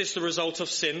ourselves, is this the result of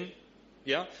sin?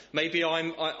 Yeah, maybe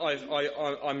I'm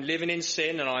living in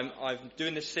sin and I'm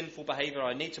doing this sinful behaviour.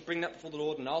 I need to bring that before the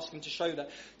Lord and ask him to show that,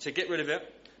 to get rid of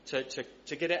it,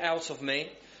 to get it out of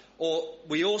me. Or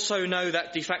we also know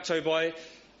that de facto by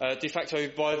the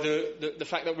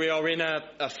fact that we are in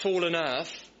a fallen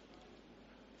earth,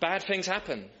 bad things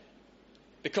happen.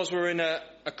 Because we're in a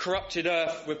corrupted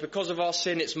earth, because of our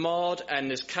sin it's marred and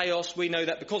there's chaos. We know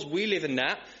that because we live in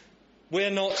that, we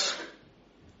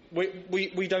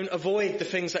don't avoid the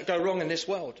things that go wrong in this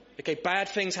world. Okay, bad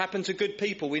things happen to good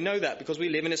people. We know that because we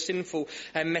live in a sinful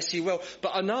and messy world.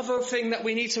 But another thing that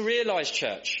we need to realise,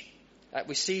 church, that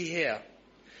we see here,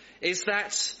 is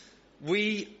that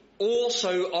we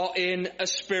also are in a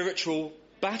spiritual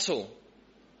battle.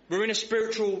 We're in a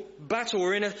spiritual battle.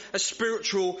 We're in a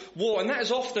spiritual war. And that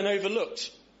is often overlooked.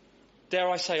 Dare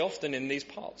I say often in these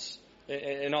parts,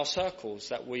 in our circles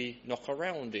that we knock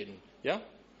around in. Yeah?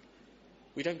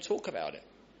 We don't talk about it.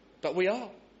 But we are.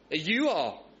 You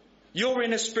are. You're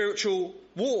in a spiritual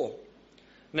war.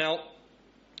 Now,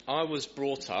 I was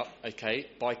brought up,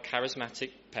 by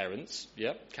charismatic parents,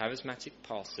 charismatic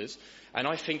pastors, and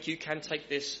I think you can take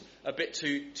this a bit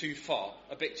too far,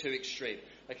 a bit too extreme.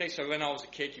 Okay, so when I was a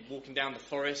kid, you'd be walking down the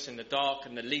forest in the dark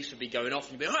and the leaves would be going off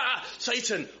and you'd be,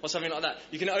 Satan, or something like that.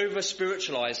 You can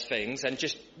over-spiritualize things and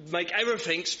just make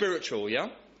everything spiritual, yeah?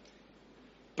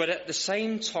 But at the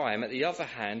same time, at the other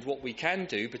hand, what we can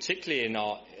do, particularly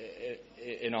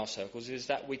in our circles, is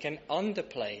that we can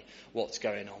underplay what's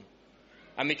going on.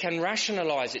 And we can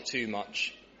rationalize it too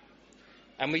much.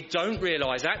 And we don't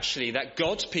realize actually that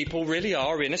God's people really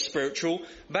are in a spiritual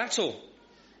battle.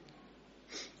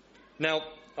 Now,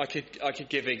 I could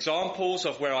give examples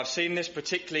of where I've seen this,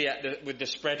 particularly with the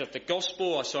spread of the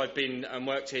gospel. So I've been and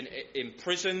worked in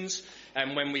prisons,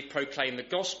 and when we proclaim the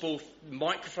gospel,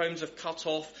 microphones have cut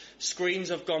off, screens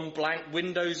have gone blank,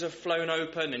 windows have flown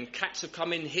open, and cats have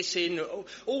come in hissing,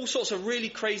 all sorts of really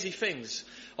crazy things.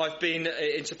 I've been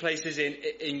into places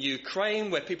in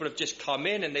Ukraine where people have just come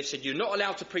in and they've said, you're not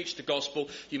allowed to preach the gospel,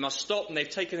 you must stop, and they've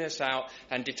taken us out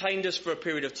and detained us for a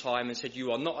period of time and said,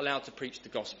 you are not allowed to preach the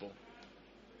gospel.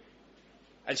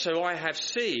 And so I have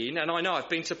seen, and I know I've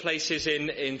been to places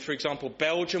in, for example,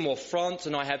 Belgium or France,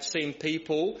 and I have seen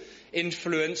people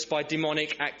influenced by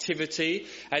demonic activity,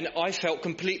 and I felt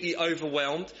completely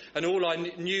overwhelmed, and all I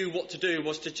knew what to do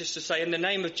was to say, in the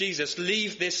name of Jesus,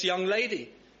 leave this young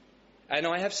lady. And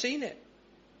I have seen it.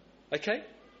 Okay?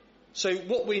 So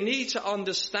what we need to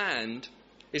understand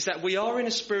is that we are in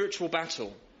a spiritual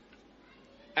battle.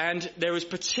 And there is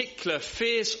particular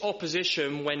fierce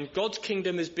opposition when God's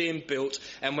kingdom is being built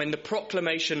and when the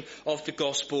proclamation of the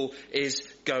gospel is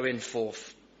going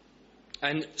forth.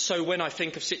 And so when I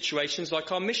think of situations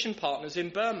like our mission partners in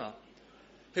Burma,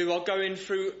 who are going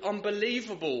through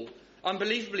unbelievably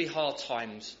hard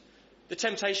times, the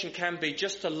temptation can be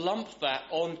just to lump that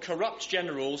on corrupt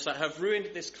generals that have ruined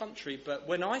this country. But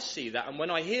when I see that and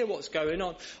when I hear what's going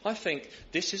on, I think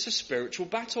this is a spiritual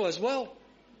battle as well.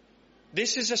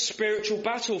 This is a spiritual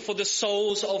battle for the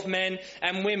souls of men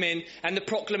and women and the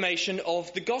proclamation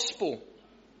of the gospel.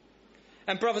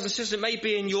 And brothers and sisters, it may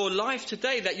be in your life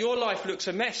today that your life looks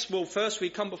a mess. Well, first we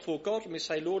come before God and we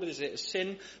say, Lord, is it a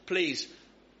sin? Please,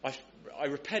 I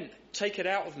repent. Take it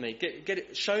out of me. Get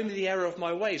it. Show me the error of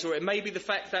my ways. Or it may be the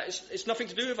fact that it's nothing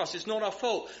to do with us. It's not our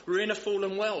fault. We're in a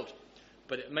fallen world.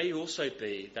 But it may also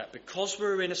be that because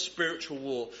we're in a spiritual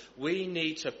war, we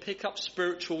need to pick up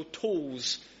spiritual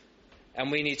tools and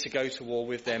we need to go to war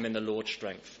with them in the Lord's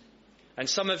strength. And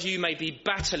some of you may be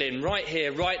battling right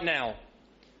here, right now,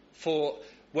 for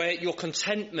where your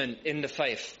contentment in the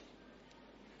faith.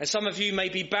 And some of you may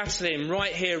be battling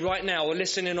right here, right now, or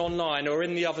listening online, or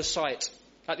in the other site,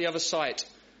 at the other site,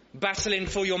 battling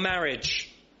for your marriage,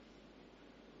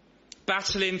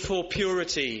 battling for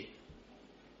purity,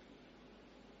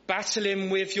 battling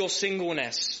with your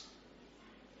singleness,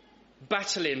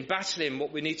 battling.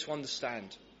 What we need to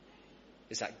understand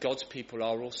is that God's people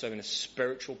are also in a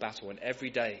spiritual battle, and every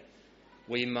day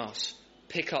we must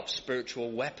pick up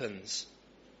spiritual weapons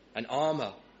and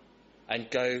armour and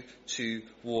go to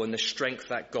war in the strength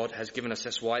that God has given us.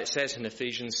 That's why it says in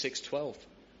Ephesians 6:12,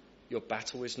 your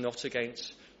battle is not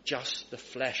against just the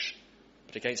flesh,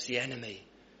 but against the enemy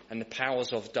and the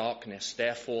powers of darkness.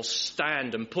 Therefore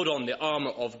stand and put on the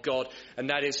armour of God. And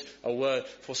that is a word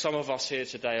for some of us here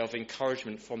today of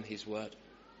encouragement from his word.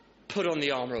 Put on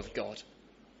the armour of God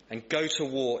and go to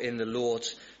war in the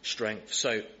Lord's strength.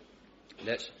 So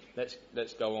let's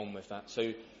go on with that.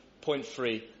 So point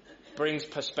 3 brings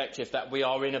perspective that we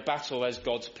are in a battle as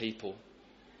God's people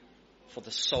for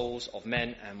the souls of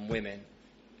men and women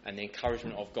and the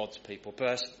encouragement of God's people.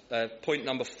 Point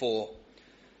number 4,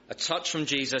 a touch from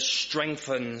Jesus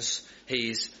strengthens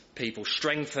his people.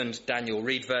 Strengthened Daniel.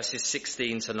 Read verses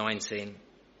 16 to 19.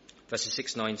 Verses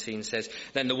 6-19 says,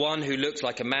 then the one who looked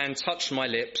like a man touched my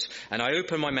lips, and I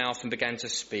opened my mouth and began to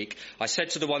speak. I said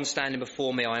to the one standing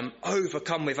before me, I am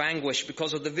overcome with anguish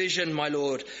because of the vision, my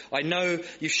Lord. I know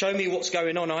you show me what's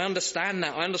going on. I understand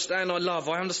that. I understand I love.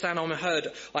 I understand I'm heard.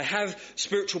 I have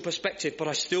spiritual perspective, but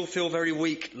I still feel very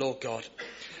weak, Lord God.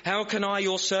 How can I,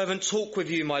 your servant, talk with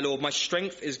you, my Lord? My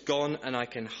strength is gone and I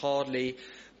can hardly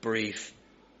breathe.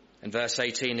 And verse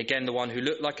 18, again, the one who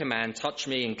looked like a man touched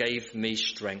me and gave me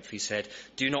strength. He said,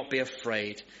 do not be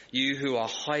afraid. You who are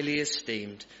highly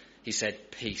esteemed. He said,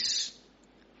 peace.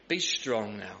 Be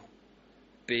strong now.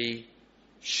 Be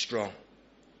strong.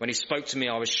 When he spoke to me,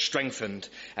 I was strengthened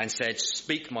and said,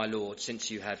 speak, my Lord,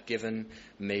 since you have given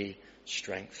me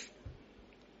strength.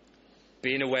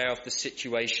 Being aware of the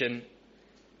situation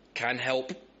can help,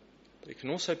 but it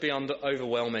can also be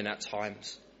overwhelming at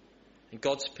times. And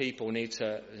God's people need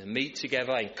to meet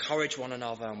together, encourage one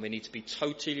another, and we need to be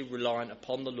totally reliant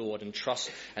upon the Lord and trust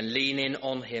and lean in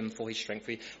on him for his strength.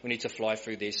 We need to fly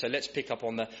through these. So let's pick up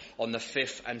on the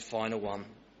fifth and final one.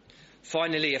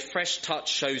 Finally, a fresh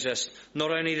touch shows us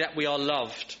not only that we are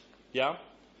loved,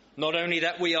 not only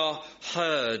that we are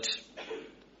heard,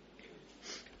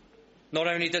 not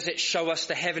only does it show us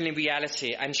the heavenly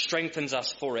reality and strengthens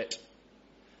us for it,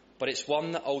 but it's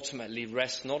one that ultimately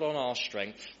rests not on our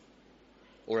strength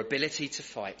or ability to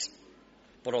fight,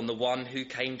 but on the one who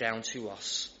came down to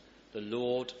us, the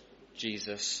Lord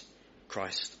Jesus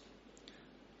Christ.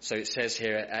 So it says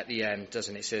here at the end,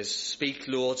 doesn't it? It says, "Speak,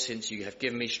 Lord, since you have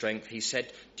given me strength." He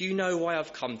said, "Do you know why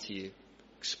I've come to you?"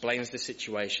 Explains the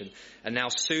situation. "And now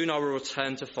soon I will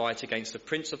return to fight against the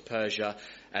prince of Persia,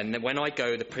 and when I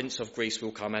go, the prince of Greece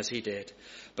will come as he did.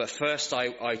 But first I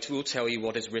will tell you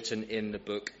what is written in the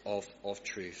book of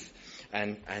truth."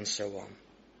 And so on.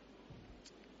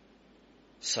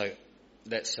 So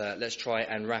let's try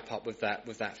and wrap up with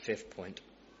that fifth point.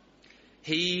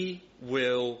 He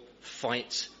will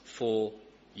fight for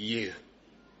you.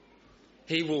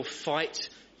 He will fight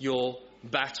your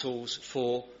battles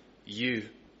for you.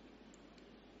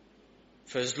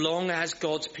 For as long as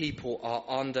God's people are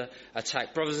under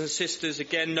attack. Brothers and sisters,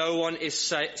 again, no one is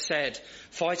said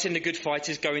fighting the good fight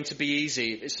is going to be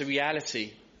easy. It's the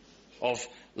reality of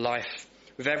life.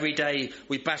 With every day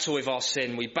we battle with our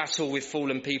sin. We battle with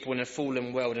fallen people in a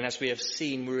fallen world. And as we have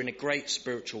seen, we're in a great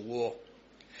spiritual war.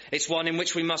 It's one in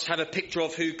which we must have a picture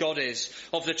of who God is,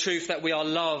 of the truth that we are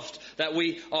loved, that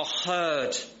we are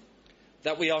heard,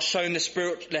 that we are shown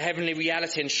the heavenly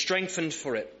reality and strengthened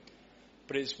for it.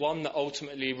 But it's one that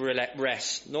ultimately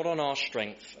rests not on our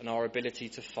strength and our ability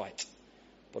to fight,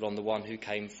 but on the one who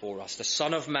came for us, the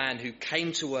Son of Man who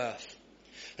came to earth,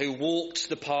 who walked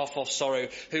the path of sorrow,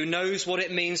 who knows what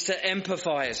it means to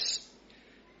empathise.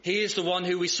 He is the one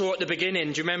who we saw at the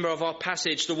beginning, do you remember of our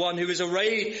passage? The one who is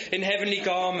arrayed in heavenly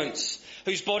garments,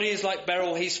 whose body is like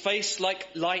beryl, his face like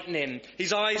lightning,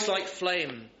 his eyes like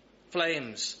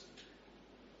flames,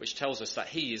 which tells us that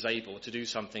he is able to do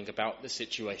something about the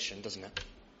situation, doesn't it?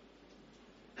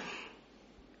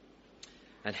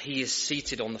 And he is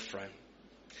seated on the throne.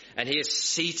 And he is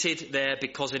seated there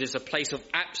because it is a place of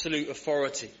absolute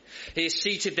authority. He is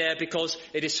seated there because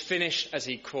it is finished, as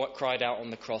he cried out on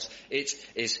the cross. It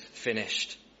is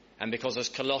finished. And because, as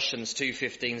Colossians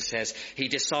 2:15 says, he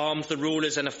disarmed the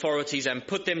rulers and authorities and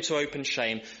put them to open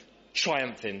shame,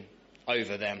 triumphing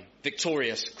over them.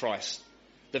 Victorious Christ.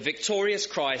 The victorious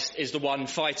Christ is the one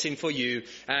fighting for you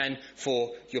and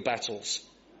for your battles.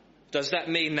 Does that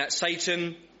mean that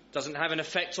Satan doesn't have an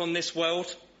effect on this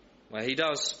world? Well, he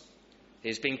does.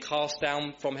 He's been cast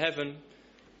down from heaven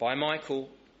by Michael.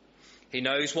 He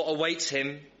knows what awaits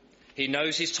him. He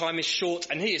knows his time is short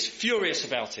and he is furious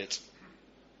about it.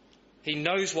 He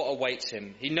knows what awaits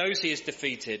him. He knows he is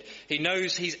defeated. He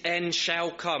knows his end shall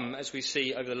come, as we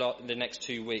see over the next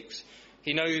 2 weeks.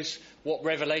 He knows what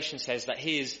Revelation says, that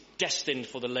he is destined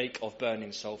for the lake of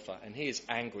burning sulphur. And he is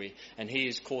angry and he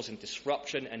is causing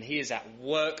disruption and he is at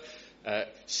work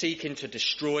seeking to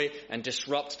destroy and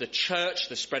disrupt the church,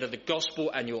 the spread of the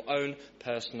gospel and your own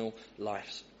personal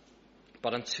lives.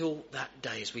 But until that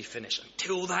day, as we finish,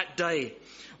 until that day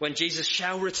when Jesus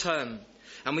shall return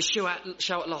and we shall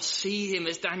at last see him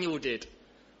as Daniel did.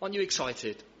 Aren't you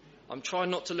excited? I'm trying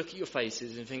not to look at your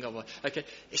faces and think, oh, okay,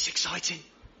 it's exciting.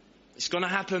 It's going to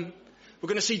happen. We're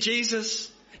going to see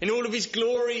Jesus in all of his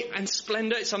glory and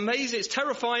splendour. It's amazing. It's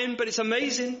terrifying, but it's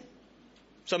amazing.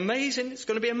 It's amazing. It's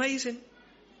going to be amazing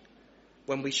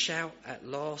when we shall at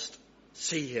last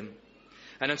see him.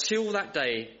 And until that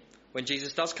day, when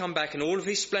Jesus does come back in all of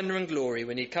his splendour and glory,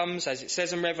 when he comes, as it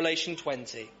says in Revelation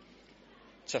 20,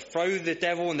 to throw the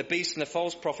devil and the beast and the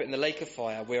false prophet in the lake of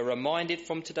fire, we are reminded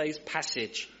from today's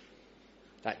passage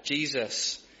that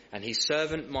Jesus and his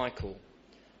servant Michael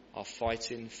are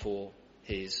fighting for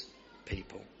his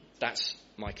people. That's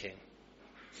my King,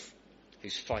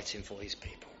 who's fighting for his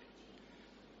people.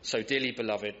 So, dearly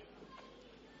beloved,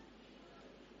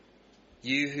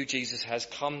 you who Jesus has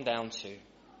come down to,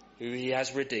 who he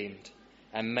has redeemed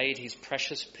and made his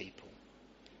precious people,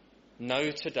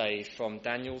 know today from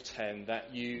Daniel 10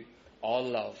 that you are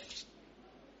loved,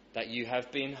 that you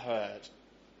have been heard.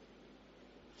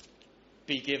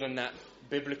 Be given that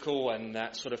biblical and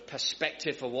that sort of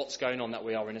perspective for what's going on, that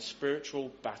we are in a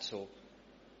spiritual battle.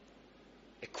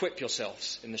 Equip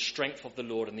yourselves in the strength of the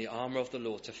Lord and the armour of the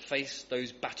Lord to face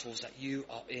those battles that you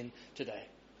are in today.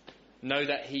 Know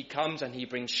that he comes and he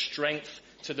brings strength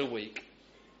to the weak,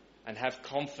 and have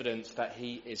confidence that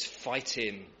he is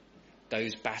fighting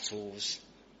those battles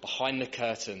behind the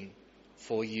curtain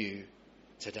for you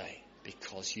today,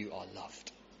 because you are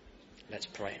loved. Let's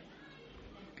pray.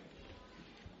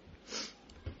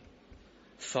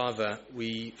 Father,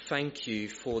 we thank you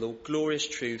for the glorious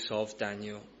truths of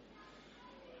Daniel.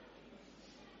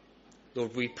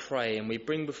 Lord, we pray and we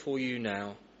bring before you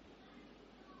now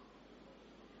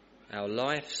our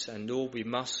lives, and Lord, we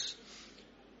must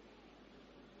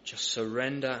just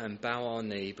surrender and bow our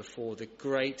knee before the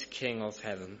great King of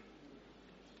heaven.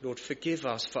 Lord, forgive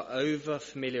us for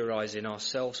over-familiarising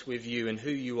ourselves with you and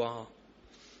who you are.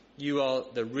 You are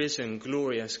the risen,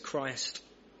 glorious Christ.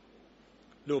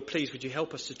 Lord, please, would you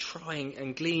help us to try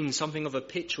and glean something of a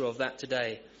picture of that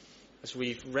today, as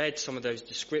we've read some of those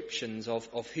descriptions of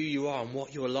who you are and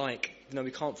what you're like, even though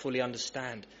we can't fully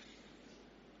understand.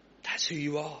 That's who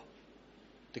you are,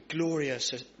 the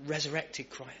glorious, resurrected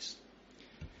Christ.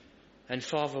 And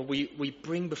Father, we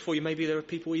bring before you, maybe there are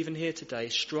people even here today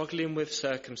struggling with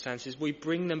circumstances. We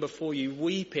bring them before you,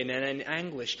 weeping and in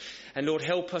anguish. And Lord,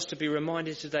 help us to be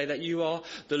reminded today that you are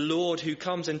the Lord who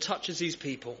comes and touches these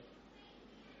people,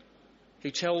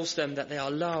 who tells them that they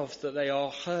are loved, that they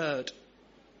are heard,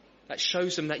 that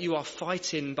shows them that you are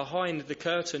fighting behind the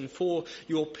curtain for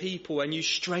your people, and you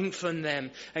strengthen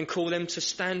them and call them to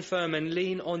stand firm and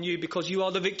lean on you because you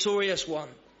are the victorious one.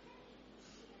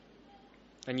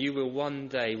 And you will one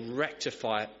day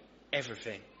rectify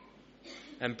everything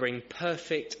and bring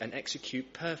perfect and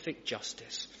execute perfect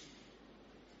justice.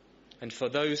 And for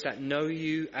those that know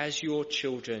you as your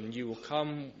children, you will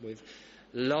come with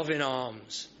loving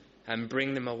arms and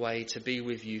bring them away to be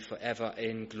with you forever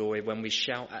in glory, when we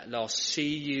shall at last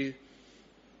see you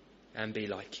and be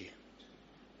like you.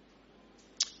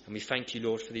 And we thank you,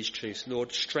 Lord, for these truths.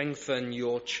 Lord, strengthen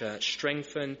your church.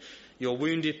 Strengthen your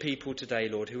wounded people today,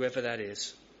 Lord, whoever that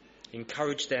is.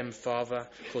 Encourage them, Father,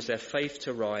 cause their faith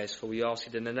to rise, for we ask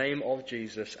it in the name of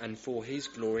Jesus and for his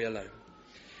glory alone.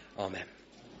 Amen.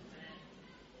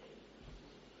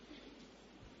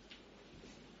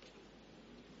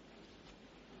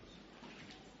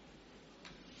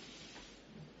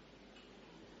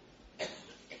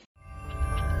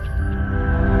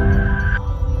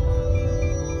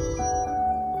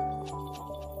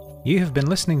 You have been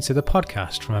listening to the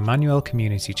podcast from Emmanuel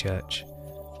Community Church.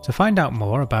 To find out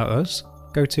more about us,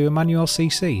 go to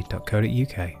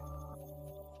emmanuelcc.co.uk.